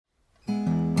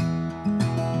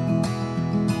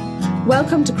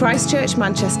Welcome to Christchurch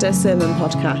Manchester Sermon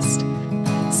Podcast.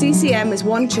 CCM is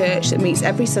one church that meets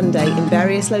every Sunday in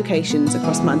various locations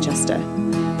across Manchester.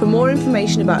 For more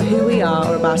information about who we are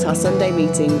or about our Sunday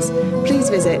meetings, please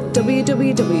visit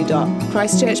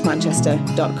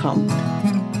www.christchurchmanchester.com.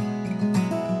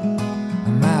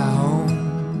 My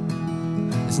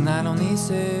home is not on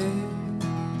this earth,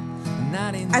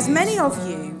 not in As many of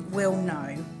you will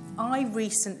know, I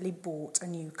recently bought a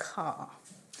new car.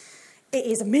 It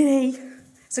is a Mini.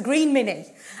 It's a green Mini.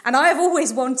 And I have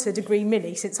always wanted a green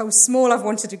Mini. Since I was small, I've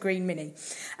wanted a green Mini.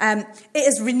 It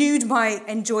has renewed my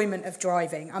enjoyment of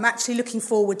driving. I'm actually looking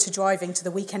forward to driving to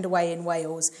the weekend away in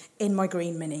Wales in my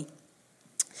green Mini.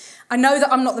 I know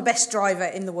that I'm not the best driver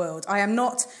in the world. I am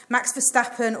not Max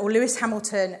Verstappen or Lewis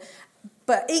Hamilton,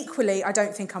 but equally, I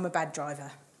don't think I'm a bad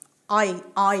driver. I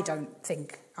don't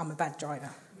think I'm a bad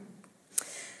driver.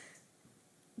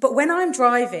 But when I'm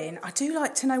driving, I do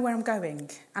like to know where I'm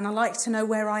going, and I like to know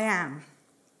where I am.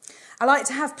 I like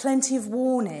to have plenty of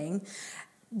warning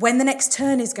when the next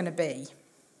turn is going to be.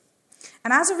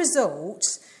 And as a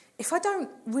result, if I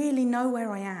don't really know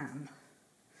where I am,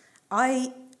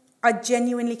 I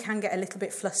genuinely can get a little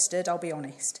bit flustered, I'll be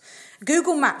honest.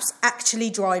 Google Maps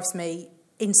actually drives me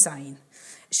insane.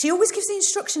 She always gives the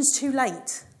instructions too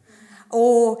late,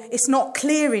 or it's not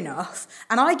clear enough,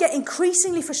 and I get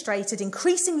increasingly frustrated,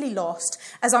 increasingly lost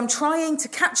as I'm trying to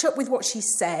catch up with what she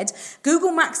said.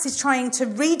 Google Maps is trying to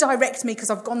redirect me because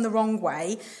I've gone the wrong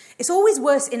way. It's always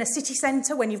worse in a city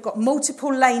centre when you've got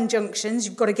multiple lane junctions,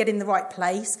 you've got to get in the right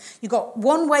place, you've got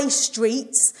one-way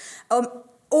streets,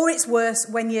 or it's worse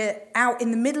when you're out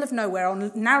in the middle of nowhere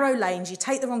on narrow lanes, you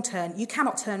take the wrong turn, you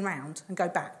cannot turn round and go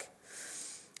back.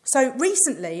 So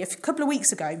recently, a couple of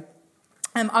weeks ago,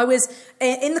 I was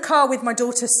in the car with my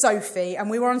daughter Sophie, and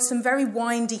we were on some very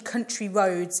windy country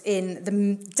roads in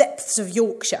the depths of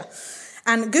Yorkshire.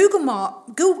 And Google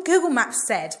Maps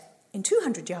said, in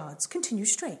 200 yards, continue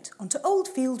straight onto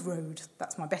Oldfield Road.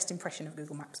 That's my best impression of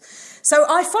Google Maps. So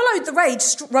I followed the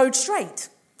road straight.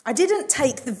 I didn't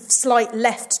take the slight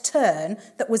left turn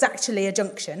that was actually a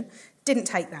junction. Didn't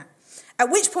take that. At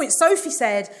which point Sophie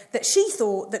said that she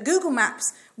thought that Google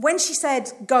Maps, when she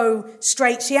said go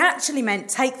straight, she actually meant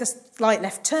take the slight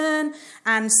left turn,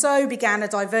 and so began a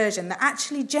diversion that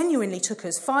actually genuinely took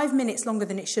us 5 minutes longer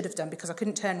than it should have done because I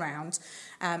couldn't turn round,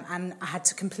 and I had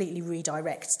to completely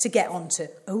redirect to get onto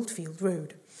Oldfield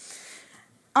Road.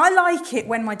 I like it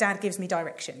when my dad gives me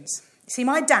directions. See,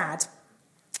 my dad,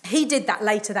 he did that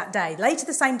later that day. Later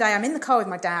the same day, I'm in the car with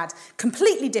my dad,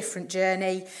 completely different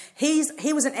journey. He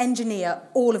was an engineer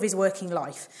all of his working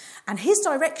life, and his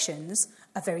directions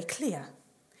are very clear.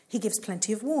 He gives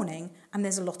plenty of warning, and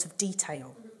there's a lot of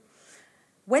detail.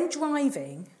 When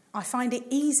driving, I find it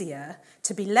easier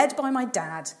to be led by my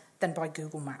dad than by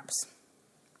Google Maps.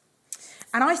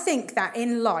 And I think that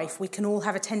in life, we can all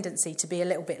have a tendency to be a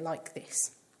little bit like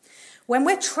this. When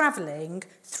we're travelling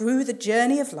through the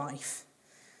journey of life,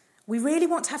 we really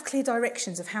want to have clear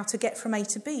directions of how to get from A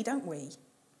to B, don't we?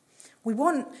 We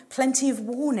want plenty of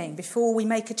warning before we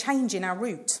make a change in our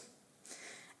route.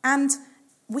 And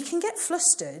we can get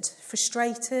flustered,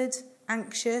 frustrated,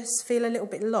 anxious, feel a little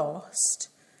bit lost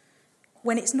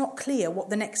when it's not clear what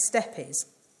the next step is.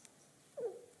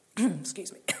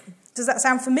 Excuse me. Does that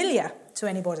sound familiar to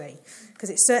anybody? Because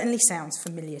it certainly sounds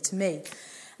familiar to me.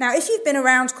 Now, if you've been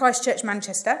around Christchurch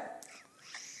Manchester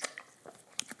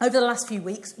over the last few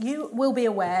weeks, you will be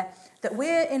aware that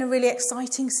we're in a really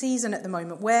exciting season at the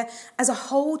moment where, as a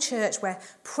whole church, we're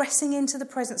pressing into the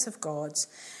presence of God.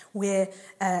 We're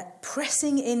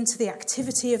pressing into the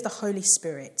activity of the Holy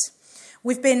Spirit.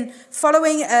 We've been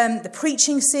following the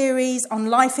preaching series on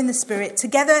life in the Spirit.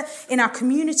 Together in our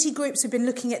community groups, we've been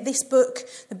looking at this book,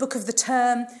 the book of the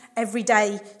term,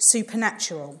 Everyday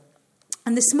Supernatural.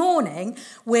 And this morning,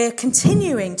 we're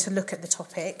continuing to look at the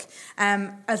topic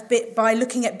a bit by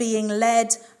looking at being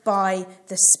led by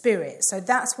the Spirit. So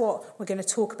that's what we're going to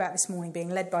talk about this morning, being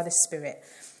led by the Spirit.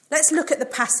 Let's look at the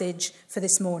passage for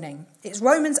this morning. It's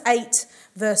Romans 8,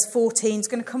 verse 14. It's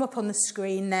going to come up on the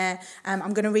screen there.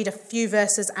 I'm going to read a few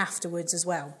verses afterwards as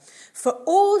well. For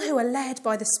all who are led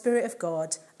by the Spirit of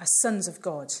God are sons of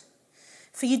God.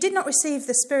 For you did not receive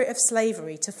the spirit of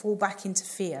slavery to fall back into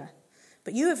fear,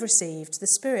 but you have received the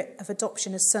spirit of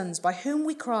adoption as sons, by whom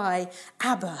we cry,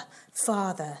 Abba,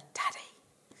 Father, Daddy.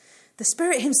 The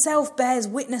Spirit himself bears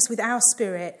witness with our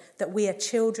spirit that we are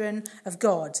children of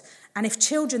God. And if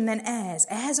children, then heirs,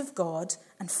 heirs of God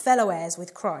and fellow heirs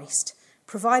with Christ,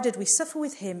 provided we suffer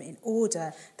with him in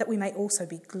order that we may also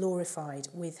be glorified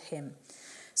with him.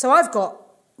 So I've got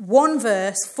one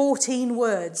verse, 14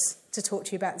 words to talk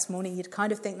to you about this morning. You'd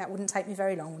kind of think that wouldn't take me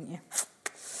very long, wouldn't you?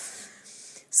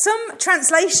 Some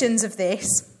translations of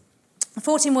this,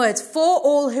 14 words, for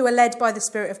all who are led by the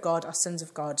Spirit of God are sons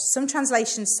of God. Some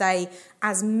translations say,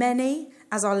 as many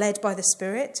as are led by the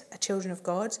Spirit are children of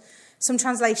God. Some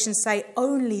translations say,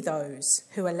 only those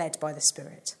who are led by the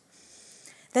Spirit.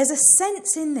 There's a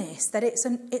sense in this that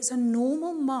it's a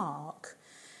normal mark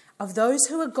of those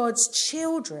who are God's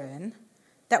children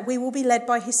that we will be led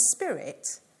by his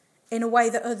Spirit in a way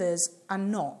that others are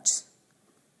not.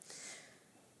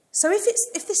 So if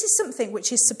this is something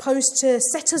which is supposed to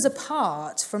set us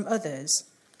apart from others,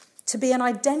 to be an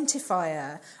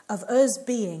identifier of us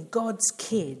being God's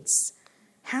kids,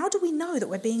 how do we know that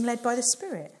we're being led by the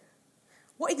Spirit?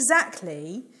 What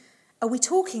exactly are we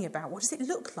talking about? What does it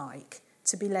look like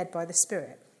to be led by the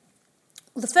Spirit?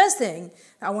 Well, the first thing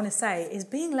that I want to say is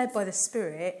being led by the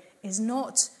Spirit is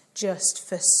not just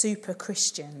for super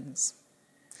Christians.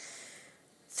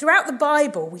 Throughout the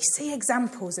Bible, we see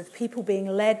examples of people being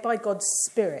led by God's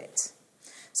Spirit.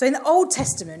 So in the Old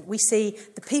Testament, we see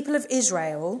the people of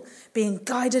Israel being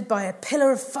guided by a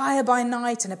pillar of fire by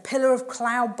night and a pillar of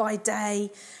cloud by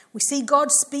day. We see God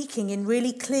speaking in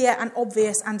really clear and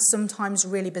obvious and sometimes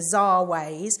really bizarre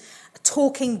ways. A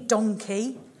talking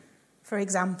donkey, for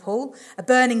example, a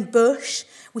burning bush.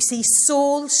 We see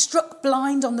Saul struck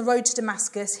blind on the road to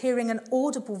Damascus, hearing an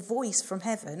audible voice from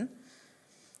heaven.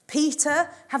 Peter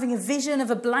having a vision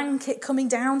of a blanket coming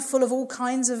down full of all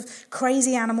kinds of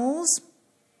crazy animals.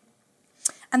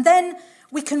 And then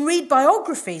we can read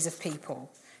biographies of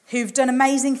people who've done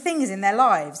amazing things in their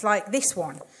lives, like this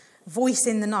one, Voice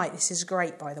in the Night. This is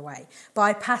great, by the way,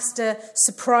 by Pastor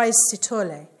Surprise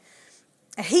Sitole.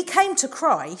 He came to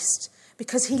Christ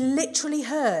because he literally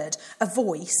heard a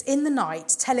voice in the night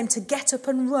tell him to get up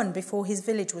and run before his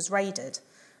village was raided.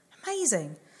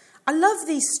 Amazing. I love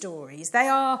these stories. They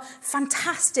are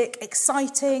fantastic,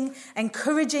 exciting,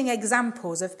 encouraging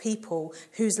examples of people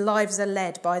whose lives are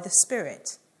led by the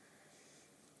Spirit.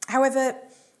 However,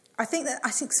 I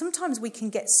think sometimes we can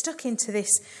get stuck into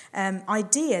this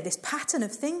idea, this pattern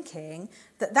of thinking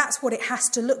that that's what it has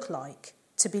to look like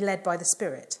to be led by the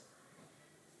Spirit.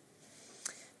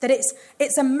 That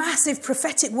it's a massive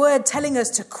prophetic word telling us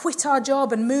to quit our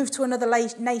job and move to another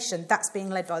nation. That's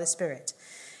being led by the Spirit.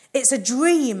 It's a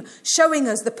dream showing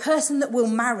us the person that we'll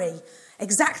marry,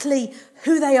 exactly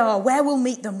who they are, where we'll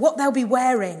meet them, what they'll be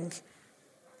wearing.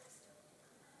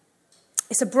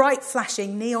 It's a bright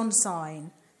flashing neon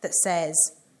sign that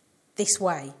says, this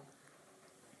way.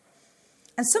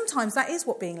 And sometimes that is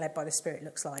what being led by the Spirit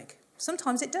looks like.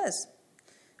 Sometimes it does.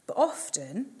 But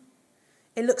often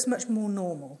it looks much more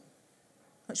normal,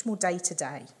 much more day to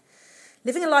day.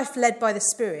 Living a life led by the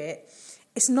Spirit,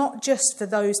 it's not just for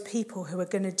those people who are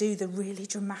going to do the really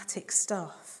dramatic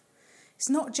stuff. It's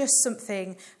not just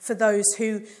something for those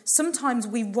who sometimes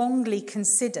we wrongly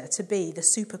consider to be the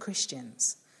super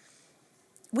Christians.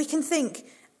 We can think,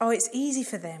 oh, it's easy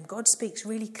for them. God speaks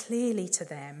really clearly to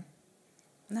them.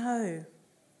 No.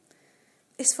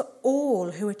 It's for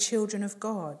all who are children of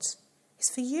God.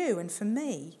 It's for you and for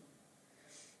me.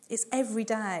 It's every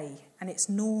day and it's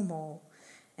normal.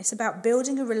 It's about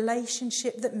building a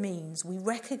relationship that means we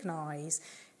recognise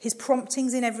his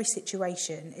promptings in every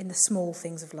situation, in the small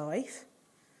things of life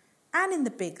and in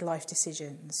the big life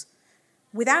decisions,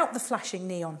 without the flashing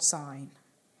neon sign,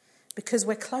 because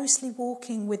we're closely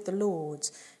walking with the Lord.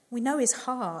 We know his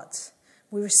heart.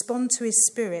 We respond to his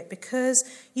Spirit. Because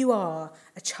you are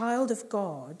a child of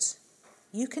God,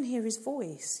 you can hear his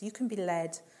voice. You can be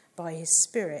led by his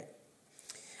Spirit.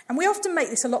 And we often make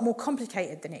this a lot more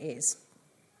complicated than it is.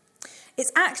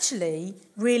 It's actually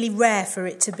really rare for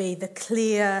it to be the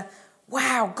clear,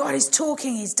 wow, God is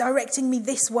talking, he's directing me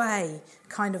this way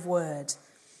kind of word.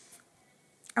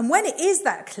 And when it is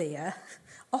that clear,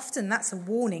 often that's a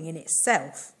warning in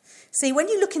itself. See, when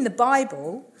you look in the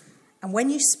Bible and when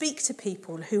you speak to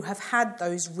people who have had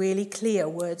those really clear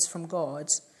words from God,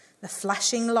 the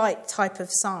flashing light type of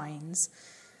signs,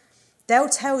 they'll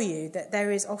tell you that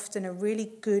there is often a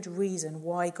really good reason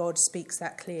why God speaks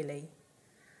that clearly.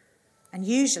 And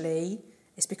usually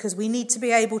it's because we need to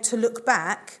be able to look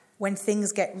back when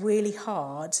things get really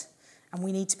hard, and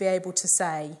we need to be able to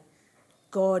say,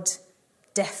 God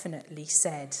definitely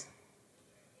said.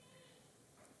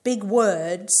 Big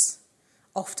words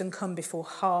often come before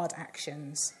hard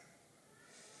actions.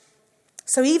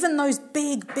 So even those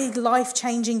big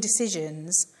life-changing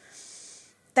decisions,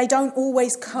 they don't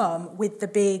always come with the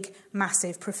big,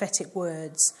 massive prophetic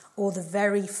words or the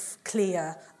very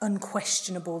clear,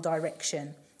 unquestionable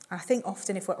direction. I think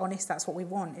often, if we're honest, that's what we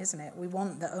want, isn't it? We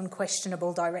want the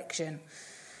unquestionable direction.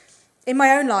 In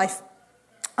my own life,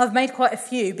 I've made quite a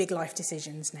few big life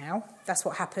decisions now. That's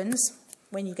what happens.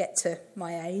 when you get to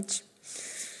my age.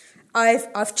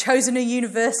 I've chosen a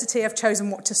university, I've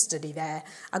chosen what to study there.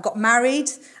 I got married,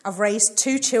 I've raised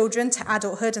 2 children to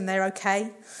adulthood and they're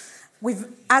okay.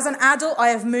 As an adult, I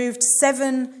have moved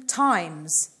 7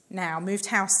 times now, moved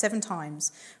house 7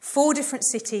 times. 4 different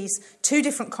cities, 2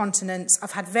 different continents,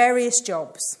 I've had various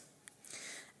jobs.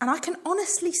 And I can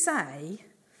honestly say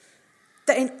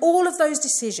that in all of those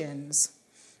decisions,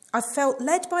 I've felt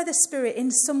led by the Spirit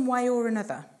in some way or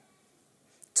another,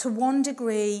 to one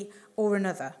degree or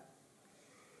another.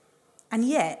 And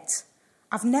yet,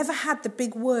 I've never had the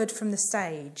big word from the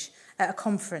stage at a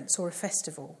conference or a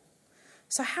festival.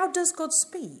 So how does God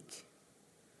speak?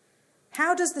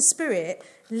 How does the Spirit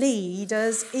lead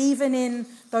us even in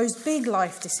those big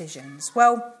life decisions?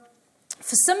 Well,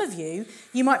 for some of you,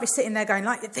 you might be sitting there going,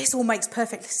 like, this all makes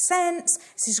perfect sense.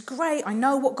 This is great. I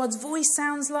know what God's voice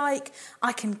sounds like.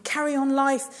 I can carry on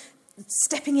life,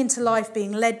 stepping into life,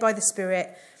 being led by the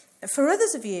Spirit. For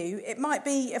others of you, it might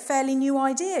be a fairly new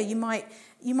idea. You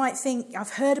might think,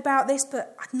 I've heard about this,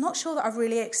 but I'm not sure that I've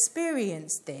really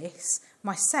experienced this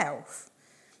myself.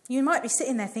 You might be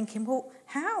sitting there thinking, well,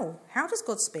 how? How does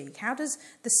God speak? How does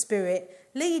the Spirit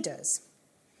lead us?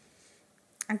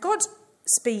 And God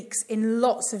speaks in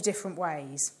lots of different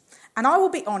ways. And I will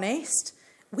be honest,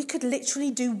 we could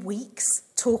literally do weeks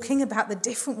talking about the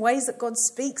different ways that God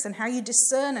speaks and how you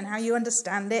discern and how you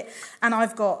understand it. And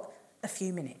I've got a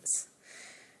few minutes.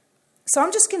 So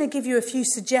I'm just going to give you a few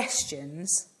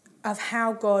suggestions of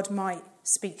how God might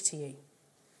speak to you.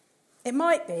 It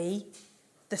might be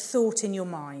the thought in your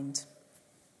mind.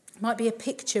 It might be a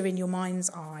picture in your mind's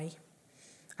eye,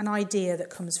 an idea that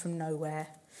comes from nowhere.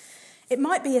 It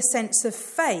might be a sense of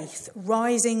faith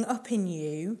rising up in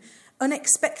you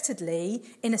unexpectedly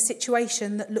in a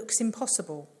situation that looks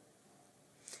impossible.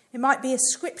 It might be a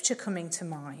scripture coming to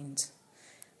mind.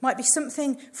 Might be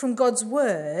something from God's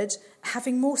word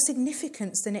having more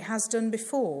significance than it has done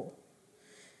before.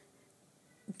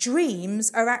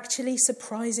 Dreams are actually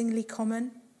surprisingly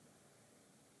common.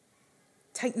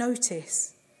 Take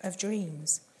notice of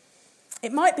dreams.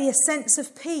 It might be a sense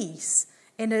of peace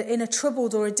in a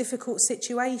troubled or a difficult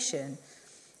situation.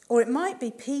 Or it might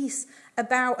be peace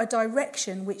about a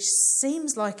direction which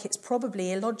seems like it's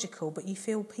probably illogical, but you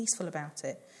feel peaceful about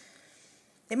it.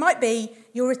 It might be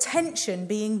your attention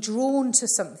being drawn to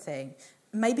something,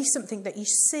 maybe something that you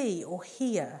see or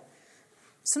hear.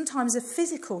 Sometimes a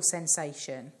physical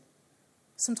sensation,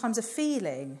 sometimes a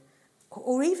feeling,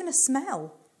 or even a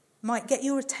smell might get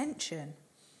your attention.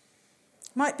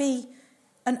 It might be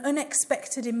an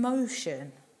unexpected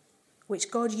emotion which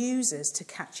God uses to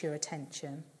catch your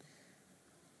attention.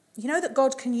 You know that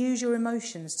God can use your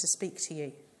emotions to speak to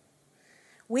you.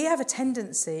 We have a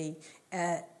tendency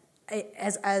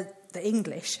as the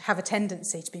English have a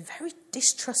tendency to be very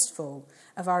distrustful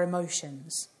of our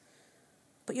emotions.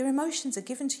 But your emotions are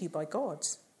given to you by God,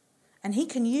 and he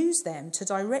can use them to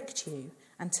direct you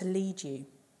and to lead you.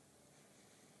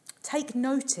 Take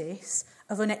notice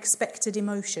of unexpected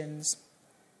emotions.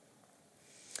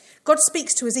 God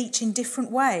speaks to us each in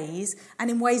different ways and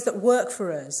in ways that work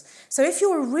for us. So if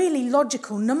you're a really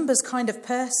logical numbers kind of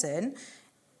person,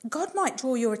 God might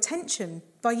draw your attention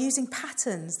by using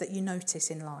patterns that you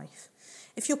notice in life.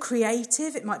 If you're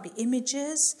creative, it might be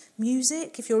images,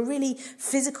 music. If you're a really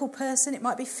physical person, it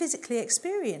might be physically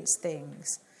experienced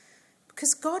things.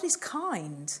 Because God is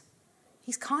kind.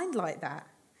 He's kind like that.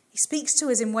 He speaks to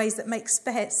us in ways that make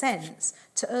sense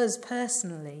to us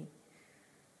personally.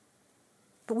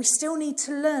 But we still need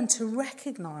to learn to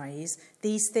recognise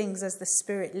these things as the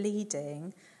Spirit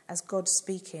leading, as God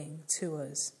speaking to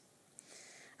us.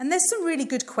 And there's some really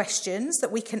good questions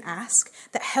that we can ask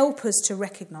that help us to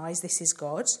recognise this is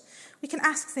God. We can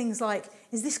ask things like,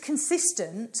 is this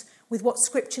consistent with what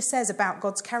Scripture says about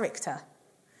God's character?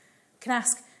 We can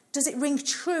ask, does it ring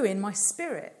true in my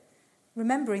spirit?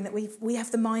 Remembering that we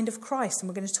have the mind of Christ, and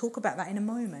we're going to talk about that in a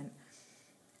moment.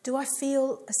 Do I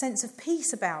feel a sense of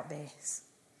peace about this?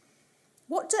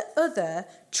 What do other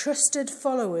trusted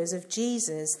followers of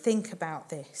Jesus think about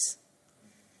this?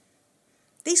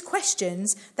 These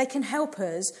questions, they can help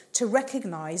us to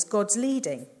recognise God's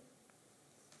leading.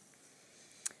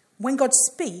 When God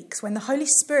speaks, when the Holy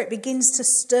Spirit begins to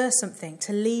stir something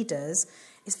to lead us,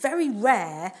 it's very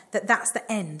rare that that's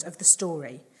the end of the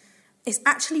story. It's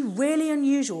actually really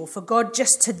unusual for God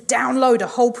just to download a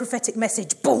whole prophetic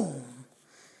message, boom.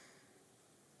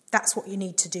 That's what you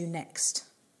need to do next.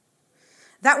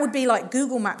 That would be like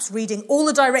Google Maps reading all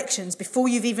the directions before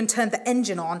you've even turned the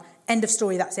engine on. End of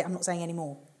story, that's it, I'm not saying any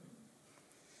more.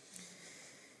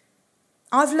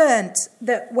 I've learned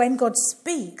that when God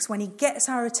speaks, when he gets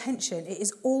our attention, it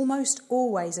is almost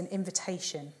always an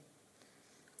invitation.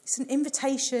 It's an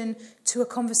invitation to a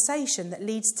conversation that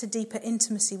leads to deeper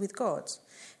intimacy with God.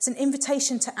 It's an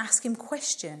invitation to ask him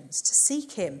questions, to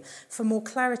seek him for more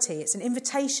clarity. It's an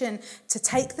invitation to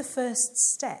take the first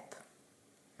step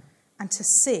and to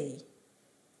see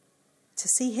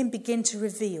him begin to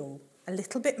reveal a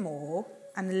little bit more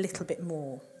and a little bit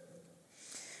more.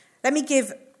 Let me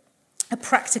give a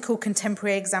practical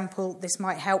contemporary example. This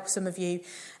might help some of you.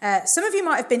 Some of you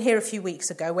might have been here a few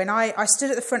weeks ago when I stood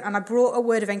at the front and I brought a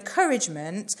word of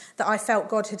encouragement that I felt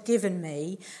God had given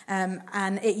me.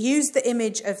 And it used the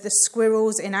image of the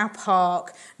squirrels in our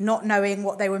park not knowing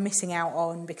what they were missing out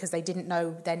on because they didn't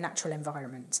know their natural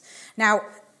environment. Now,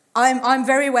 I'm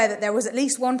very aware that there was at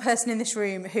least one person in this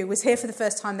room who was here for the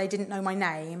first time. They didn't know my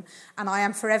name, and I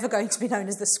am forever going to be known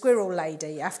as the squirrel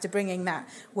lady after bringing that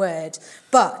word.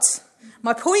 But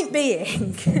my point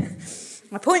being,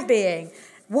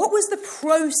 what was the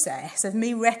process of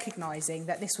me recognising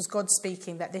that this was God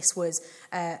speaking, that this was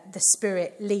the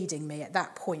Spirit leading me at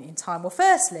that point in time? Well,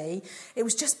 firstly, it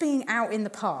was just being out in the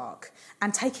park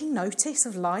and taking notice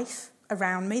of life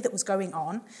around me that was going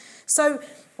on. So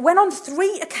when on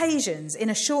 3 occasions in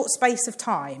a short space of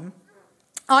time,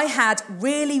 I had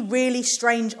really, really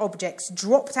strange objects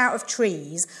dropped out of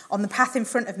trees on the path in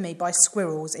front of me by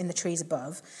squirrels in the trees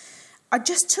above, I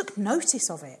just took notice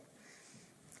of it.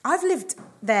 I've lived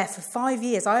there for 5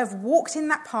 years. I have walked in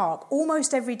that park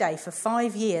almost every day for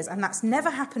 5 years, and that's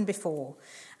never happened before.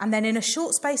 And then in a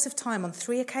short space of time, on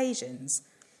 3 occasions,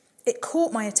 it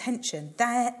caught my attention.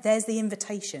 There's the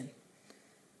invitation.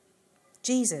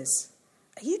 Jesus,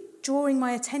 are you drawing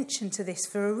my attention to this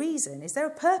for a reason? Is there a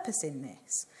purpose in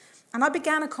this? And I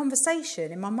began a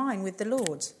conversation in my mind with the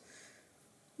Lord.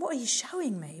 What are you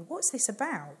showing me? What's this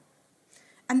about?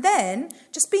 And then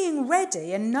just being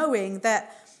ready and knowing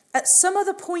that at some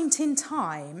other point in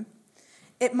time,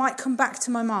 it might come back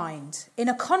to my mind in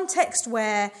a context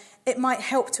where it might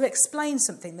help to explain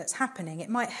something that's happening. It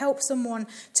might help someone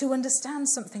to understand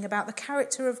something about the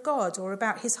character of God or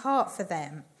about his heart for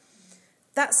them.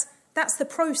 That's the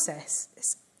process.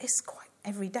 It's quite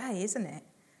every day, isn't it?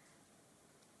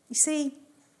 You see,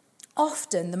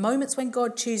 often the moments when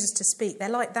God chooses to speak, they're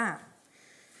like that.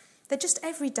 They're just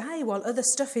every day while other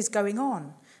stuff is going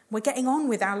on. We're getting on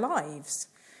with our lives.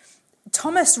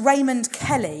 Thomas Raymond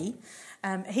Kelly,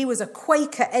 he was a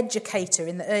Quaker educator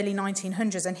in the early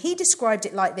 1900s, and he described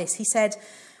it like this. He said,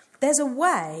 "There's a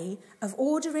way of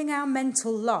ordering our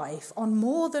mental life on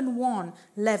more than one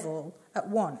level at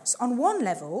once. On one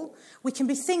level, we can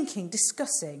be thinking,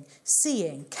 discussing,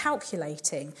 seeing,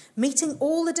 calculating, meeting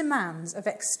all the demands of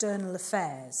external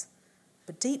affairs.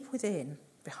 But deep within,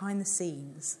 behind the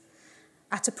scenes,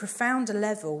 at a profounder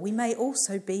level, we may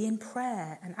also be in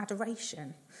prayer and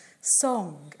adoration,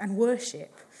 song and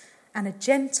worship, and a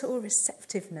gentle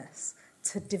receptiveness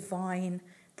to divine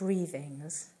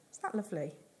breathings." Isn't that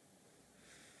lovely?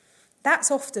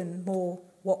 That's often more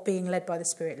what being led by the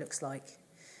Spirit looks like.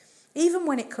 Even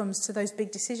when it comes to those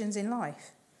big decisions in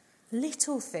life.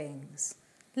 Little things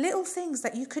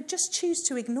that you could just choose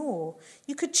to ignore.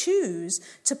 You could choose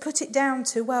to put it down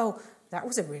to, well, that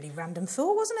was a really random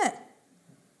thought, wasn't it?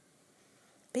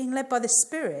 Being led by the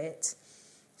Spirit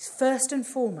is first and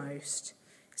foremost,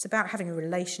 it's about having a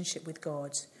relationship with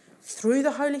God through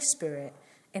the Holy Spirit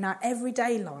in our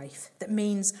everyday life. That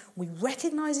means we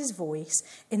recognise his voice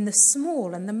in the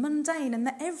small and the mundane and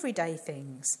the everyday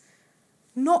things.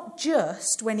 Not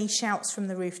just when he shouts from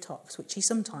the rooftops, which he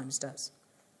sometimes does.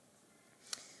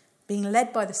 Being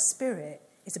led by the Spirit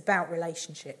is about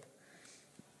relationship.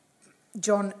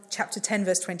 John chapter 10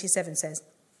 verse 27 says,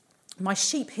 "My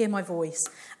sheep hear my voice,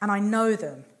 and I know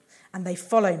them, and they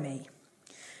follow me."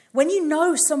 When you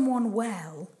know someone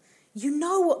well, you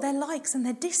know what their likes and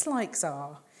their dislikes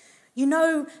are. You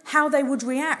know how they would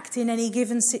react in any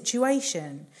given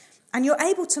situation. And you're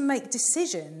able to make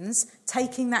decisions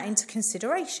taking that into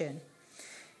consideration.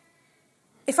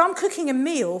 If I'm cooking a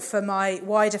meal for my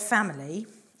wider family,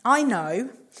 I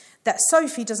know that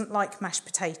Sophie doesn't like mashed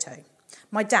potato.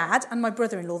 My dad and my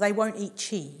brother-in-law, they won't eat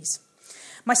cheese.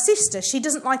 My sister, she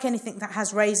doesn't like anything that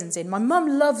has raisins in. My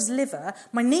mum loves liver.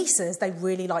 My nieces, they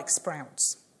really like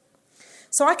sprouts.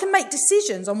 So I can make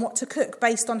decisions on what to cook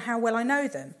based on how well I know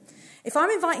them. If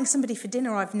I'm inviting somebody for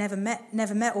dinner I've never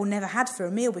met or never had for a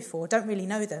meal before, don't really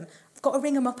know them, I've got to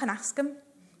ring them up and ask them,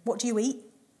 what do you eat?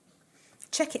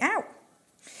 Check it out.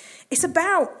 It's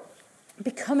about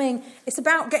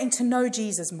getting to know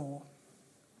Jesus more.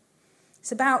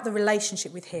 It's about the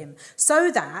relationship with him,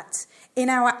 so that in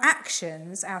our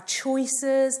actions, our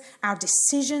choices, our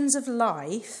decisions of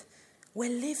life, we're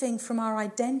living from our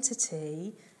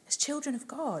identity as children of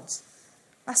God.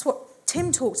 That's what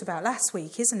Tim talked about last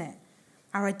week, isn't it?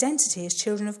 Our identity as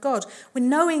children of God. We're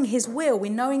knowing his will,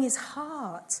 we're knowing his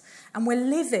heart, and we're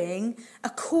living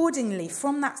accordingly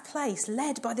from that place,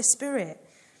 led by the Spirit.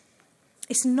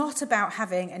 It's not about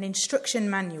having an instruction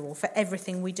manual for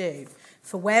everything we do,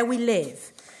 for where we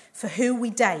live, for who we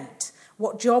date,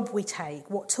 what job we take,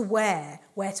 what to wear,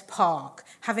 where to park,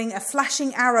 having a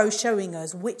flashing arrow showing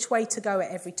us which way to go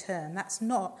at every turn. That's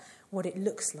not what it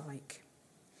looks like.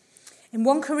 In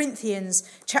 1 Corinthians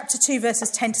chapter 2,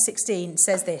 verses 10 to 16, it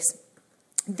says this: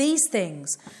 "These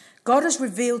things God has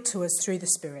revealed to us through the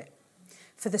Spirit.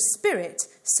 For the Spirit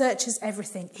searches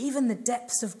everything, even the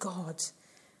depths of God.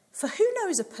 For who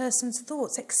knows a person's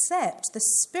thoughts except the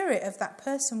spirit of that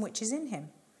person which is in him?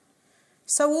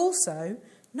 So also,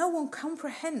 no one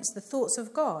comprehends the thoughts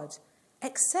of God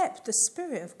except the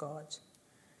Spirit of God.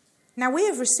 Now we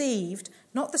have received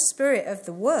not the spirit of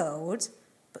the world,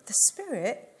 but the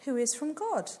Spirit who is from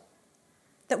God,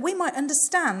 that we might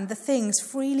understand the things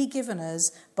freely given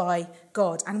us by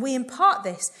God. And we impart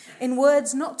this in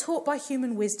words not taught by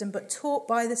human wisdom, but taught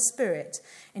by the Spirit,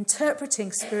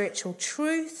 interpreting spiritual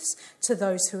truths to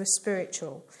those who are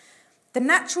spiritual. The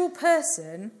natural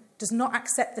person does not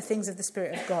accept the things of the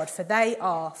Spirit of God, for they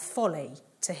are folly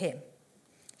to him.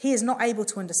 He is not able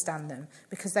to understand them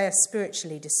because they are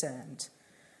spiritually discerned.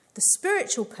 The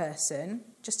spiritual person,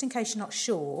 just in case you're not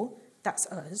sure, that's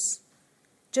us,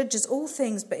 judges all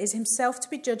things, but is himself to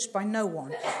be judged by no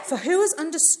one. For who has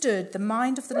understood the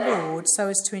mind of the Lord so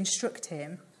as to instruct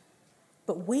him?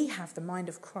 But we have the mind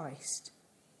of Christ.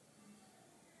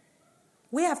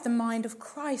 We have the mind of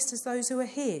Christ as those who are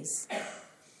his.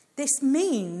 This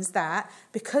means that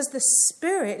because the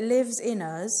Spirit lives in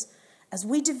us, as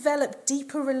we develop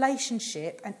deeper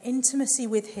relationship and intimacy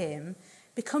with him,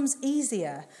 it becomes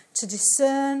easier to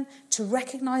discern, to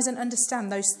recognise and understand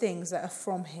those things that are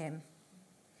from him.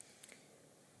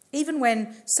 Even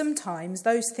when sometimes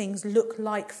those things look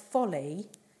like folly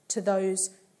to those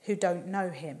who don't know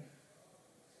him.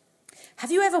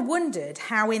 Have you ever wondered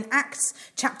how in Acts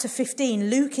chapter 15,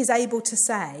 Luke is able to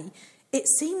say, "It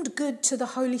seemed good to the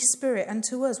Holy Spirit and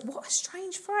to us"? What a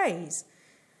strange phrase.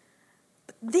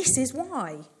 But this is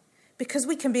why. Because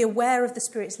we can be aware of the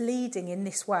Spirit's leading in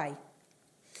this way.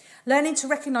 Learning to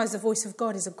recognise the voice of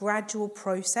God is a gradual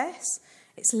process.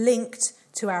 It's linked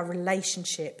to our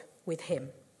relationship with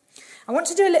him. I want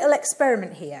to do a little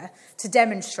experiment here to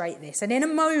demonstrate this. And in a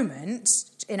moment,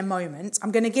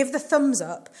 I'm going to give the thumbs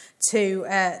up to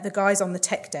the guys on the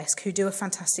tech desk who do a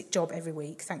fantastic job every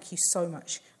week. Thank you so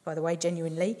much, by the way,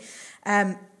 genuinely.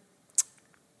 And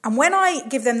when I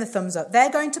give them the thumbs up,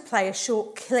 they're going to play a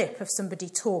short clip of somebody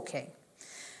talking.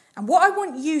 And what I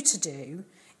want you to do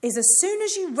is, as soon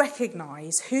as you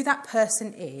recognise who that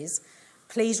person is,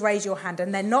 please raise your hand.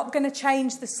 And they're not going to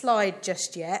change the slide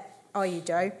just yet, are you,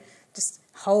 Joe? Just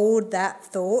hold that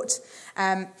thought.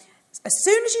 As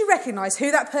soon as you recognise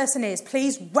who that person is,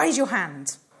 please raise your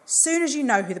hand. As soon as you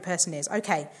know who the person is.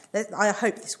 Okay, I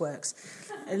hope this works.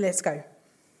 Let's go.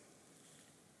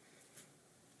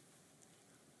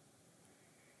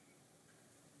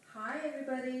 Hi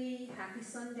everybody, happy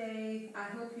Sunday. I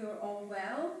hope you're all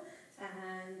well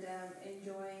and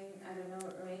enjoying, I don't know,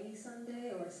 a rainy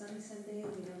Sunday or a sunny Sunday.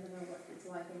 We never know what it's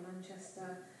like in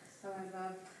Manchester.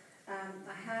 However,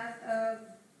 I have a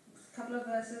couple of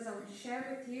verses I want to share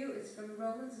with you. It's from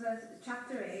Romans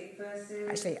chapter 8, verses...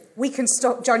 Actually, we can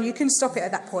stop. John, you can stop it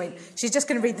at that point. She's just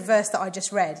going to read the verse that I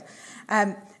just read.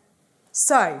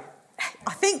 So,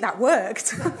 I think that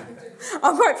worked.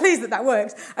 I'm quite pleased that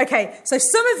worked. Okay, so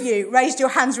some of you raised your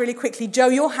hands really quickly. Joe,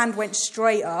 your hand went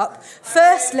straight up.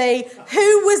 Firstly,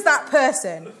 who was that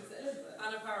person?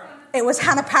 It was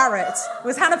Hannah Parrott.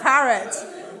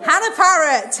 Hannah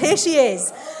Parrott, here she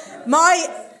is.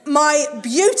 My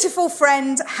beautiful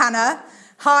friend Hannah.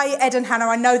 Hi, Ed and Hannah.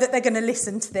 I know that they're going to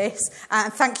listen to this.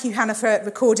 And thank you, Hannah, for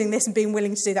recording this and being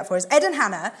willing to do that for us. Ed and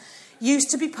Hannah used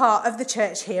to be part of the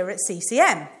church here at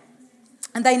CCM.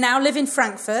 And they now live in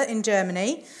Frankfurt in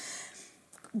Germany.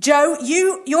 Joe,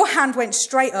 your hand went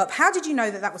straight up. How did you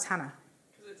know that was Hannah?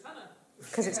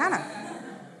 Because it's Hannah.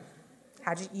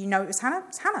 How did you know it was Hannah?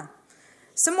 It's Hannah.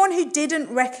 Someone who didn't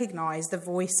recognise the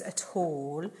voice at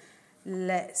all.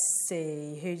 Let's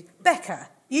see. Becca,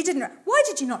 you didn't... Why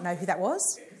did you not know who that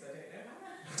was?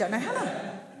 Don't know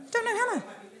Hannah. Don't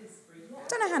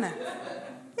know Hannah.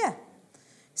 Yeah.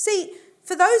 See,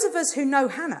 for those of us who know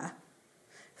Hannah,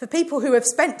 For people who have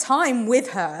spent time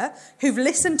with her, who've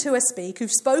listened to her speak, who've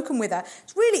spoken with her,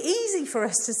 it's really easy for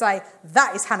us to say,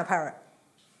 that is Hannah Parrott.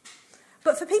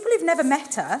 But for people who've never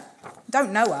met her,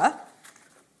 don't know her,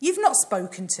 you've not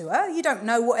spoken to her, you don't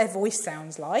know what her voice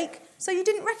sounds like, so you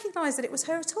didn't recognise that it was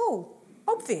her at all.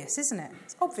 Obvious, isn't it?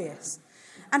 It's obvious.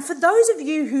 And for those of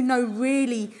you who know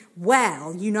really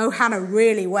well, you know Hannah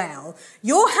really well,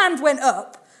 your hand went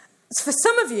up, for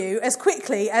some of you, as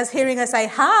quickly as hearing her say,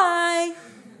 hi.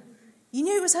 You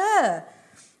knew it was her.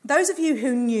 Those of you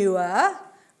who knew her,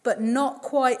 but not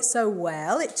quite so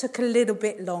well, it took a little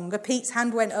bit longer. Pete's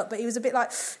hand went up, but he was a bit like,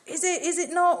 is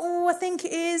it not? Oh, I think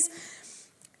it is.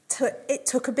 It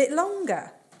took a bit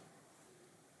longer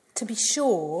to be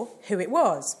sure who it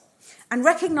was. And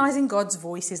recognising God's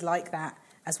voice is like that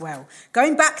as well.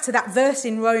 Going back to that verse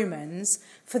in Romans,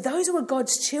 for those who are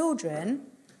God's children,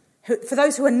 for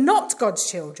those who are not God's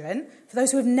children, for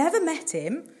those who have never met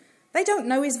him, they don't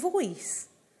know his voice.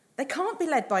 They can't be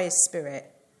led by his Spirit.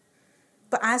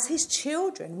 But as his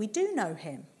children, we do know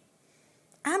him.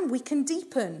 And we can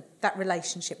deepen that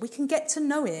relationship. We can get to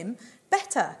know him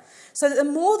better. So that the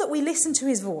more that we listen to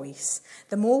his voice,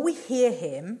 the more we hear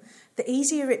him, the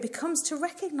easier it becomes to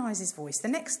recognise his voice the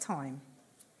next time.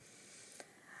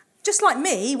 Just like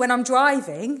me, when I'm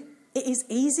driving, it is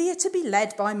easier to be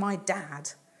led by my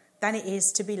dad than it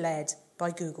is to be led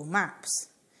by Google Maps.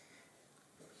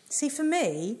 See, for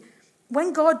me,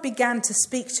 when God began to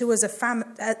speak to us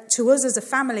as a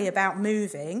family about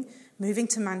moving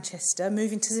to Manchester,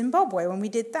 moving to Zimbabwe, when we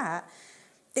did that,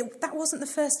 that wasn't the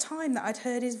first time that I'd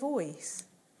heard his voice.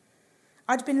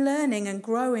 I'd been learning and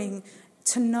growing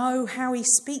to know how he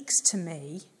speaks to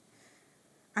me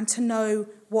and to know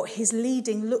what his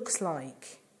leading looks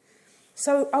like.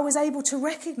 So I was able to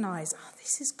recognise,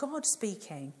 this is God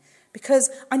speaking. Because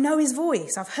I know his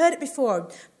voice. I've heard it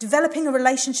before. Developing a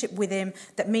relationship with him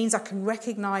that means I can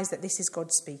recognise that this is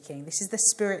God speaking. This is the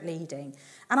Spirit leading.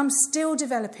 And I'm still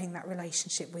developing that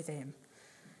relationship with him.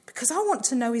 Because I want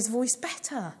to know his voice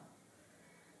better.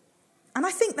 And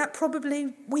I think that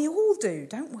probably we all do,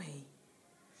 don't we?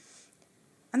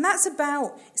 And it's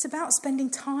about spending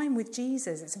time with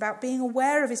Jesus. It's about being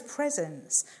aware of his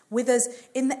presence with us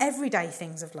in the everyday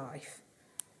things of life.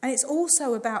 And it's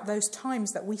also about those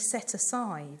times that we set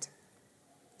aside.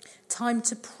 Time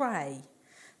to pray,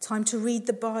 time to read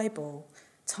the Bible,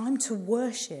 time to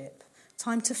worship,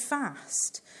 time to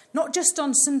fast. Not just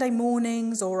on Sunday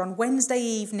mornings or on Wednesday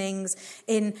evenings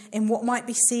in what might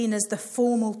be seen as the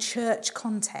formal church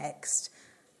context,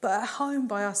 but at home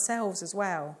by ourselves as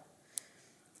well.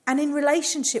 And in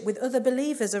relationship with other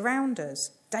believers around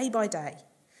us, day by day.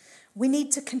 We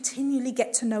need to continually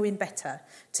get to know him better,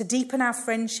 to deepen our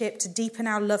friendship, to deepen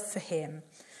our love for him,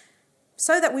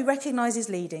 so that we recognise his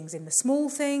leadings in the small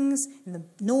things, in the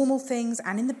normal things,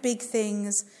 and in the big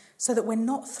things, so that we're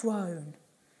not thrown,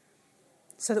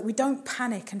 so that we don't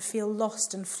panic and feel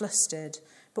lost and flustered,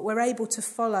 but we're able to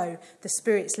follow the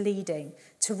Spirit's leading,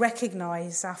 to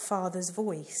recognise our Father's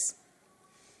voice.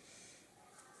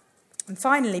 And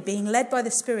finally, being led by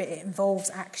the Spirit, it involves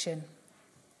action.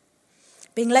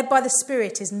 Being led by the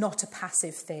Spirit is not a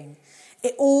passive thing.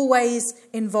 It always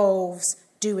involves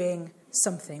doing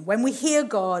something. When we hear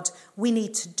God, we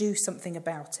need to do something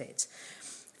about it.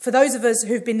 For those of us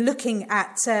who've been looking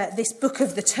at this book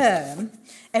of the term,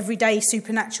 Everyday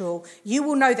Supernatural, you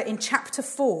will know that in chapter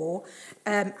 4,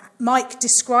 Mike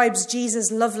describes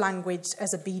Jesus' love language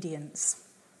as obedience.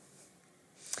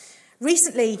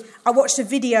 Recently, I watched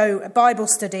a Bible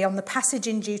study on the passage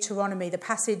in Deuteronomy. The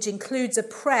passage includes a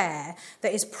prayer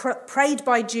that is prayed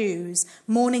by Jews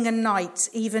morning and night,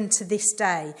 even to this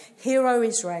day. Hear, O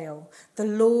Israel, the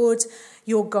Lord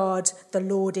your God, the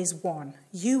Lord is one.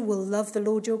 You will love the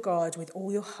Lord your God with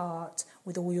all your heart,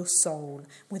 with all your soul,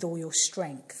 with all your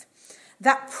strength.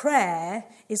 That prayer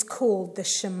is called the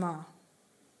Shema.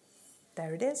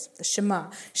 There it is, the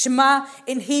Shema. Shema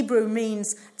in Hebrew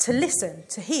means to listen,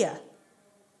 to hear.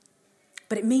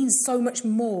 But it means so much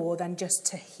more than just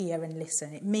to hear and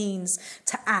listen. It means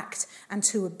to act and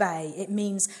to obey. It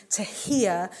means to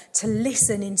hear, to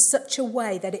listen in such a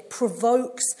way that it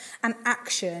provokes an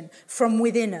action from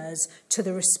within us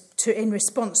in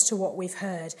response to what we've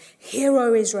heard. Hear,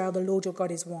 O Israel, the Lord your God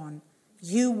is one.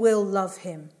 You will love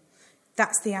him.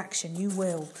 That's the action. You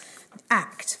will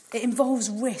act. It involves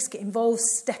risk. It involves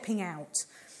stepping out.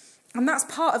 And that's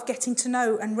part of getting to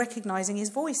know and recognising his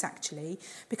voice, actually,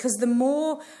 because the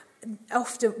more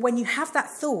often when you have that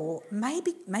thought,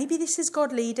 maybe this is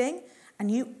God leading, and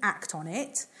you act on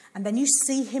it, and then you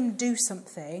see him do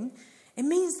something, it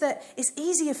means that it's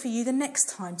easier for you the next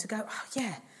time to go, oh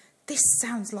yeah, this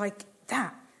sounds like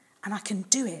that, and I can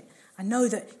do it. I know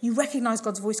that you recognise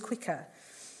God's voice quicker.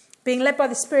 Being led by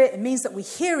the Spirit, it means that we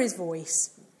hear his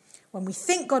voice. When we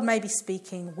think God may be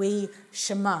speaking, we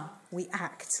shema, we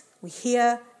act. We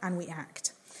hear and we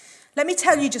act. Let me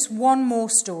tell you just one more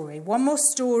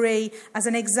story as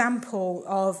an example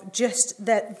of just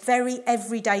the very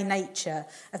everyday nature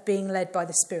of being led by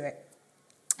the Spirit.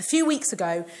 A few weeks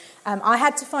ago, I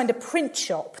had to find a print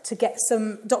shop to get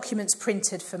some documents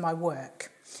printed for my work.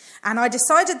 And I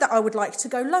decided that I would like to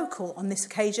go local on this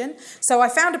occasion. So I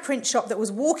found a print shop that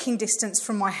was walking distance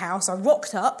from my house. I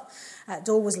rocked up,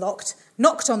 door was locked,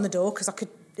 knocked on the door because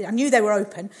I knew they were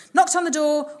open, knocked on the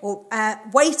door or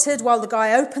waited while the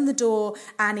guy opened the door,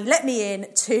 and he let me in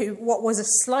to what was a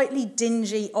slightly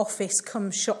dingy office cum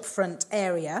shop front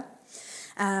area.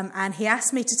 And he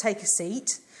asked me to take a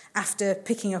seat after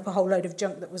picking up a whole load of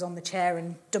junk that was on the chair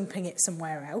and dumping it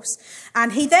somewhere else.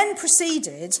 And he then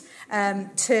proceeded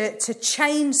to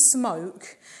chain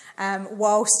smoke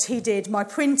whilst he did my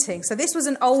printing. So this was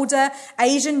an older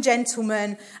Asian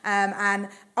gentleman, and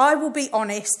I will be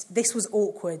honest, this was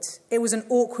awkward. It was an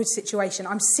awkward situation.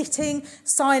 I'm sitting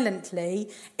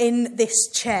silently in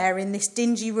this chair in this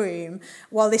dingy room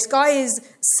while this guy is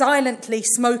silently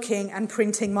smoking and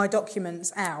printing my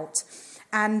documents out.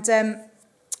 And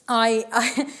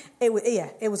it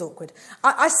was awkward.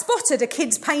 I spotted a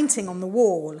kid's painting on the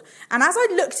wall, and as I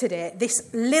looked at it, this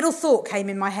little thought came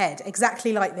in my head,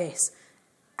 exactly like this.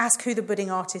 Ask who the budding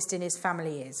artist in his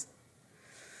family is.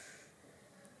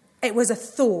 It was a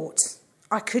thought.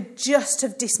 I could just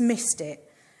have dismissed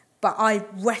it, but I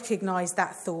recognised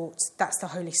that thought. That's the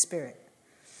Holy Spirit.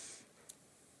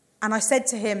 And I said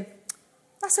to him,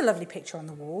 that's a lovely picture on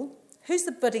the wall. Who's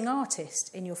the budding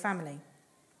artist in your family?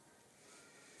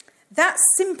 That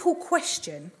simple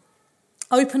question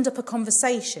opened up a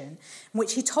conversation in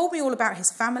which he told me all about his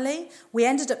family. We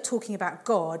ended up talking about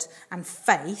God and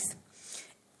faith.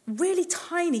 Really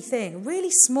tiny thing,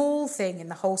 really small thing in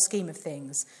the whole scheme of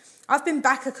things. I've been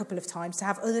back a couple of times to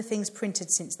have other things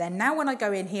printed since then. Now when I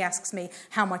go in, he asks me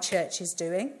how my church is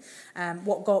doing,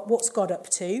 what's God up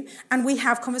to, and we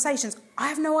have conversations. I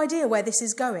have no idea where this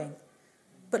is going.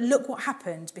 But look what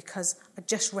happened because I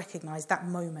just recognised that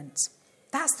moment.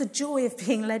 That's the joy of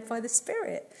being led by the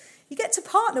Spirit. You get to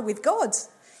partner with God.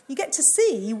 You get to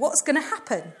see what's going to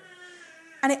happen.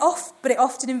 But it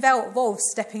often involves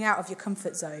stepping out of your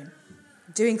comfort zone,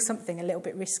 doing something a little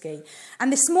bit risky. And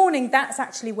this morning, that's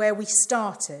actually where we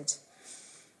started.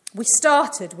 We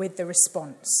started with the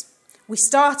response. We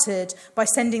started by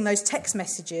sending those text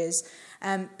messages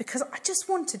because I just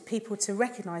wanted people to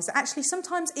recognise that actually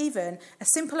sometimes even a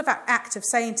simple act of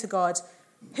saying to God,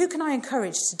 who can I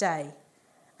encourage today?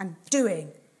 And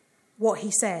doing what he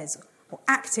says, or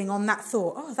acting on that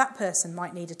thought. Oh, that person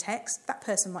might need a text. That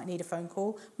person might need a phone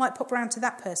call. Might pop round to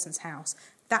that person's house.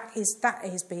 That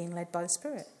is being led by the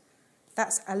Spirit.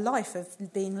 That's a life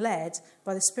of being led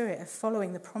by the Spirit, of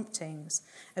following the promptings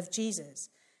of Jesus.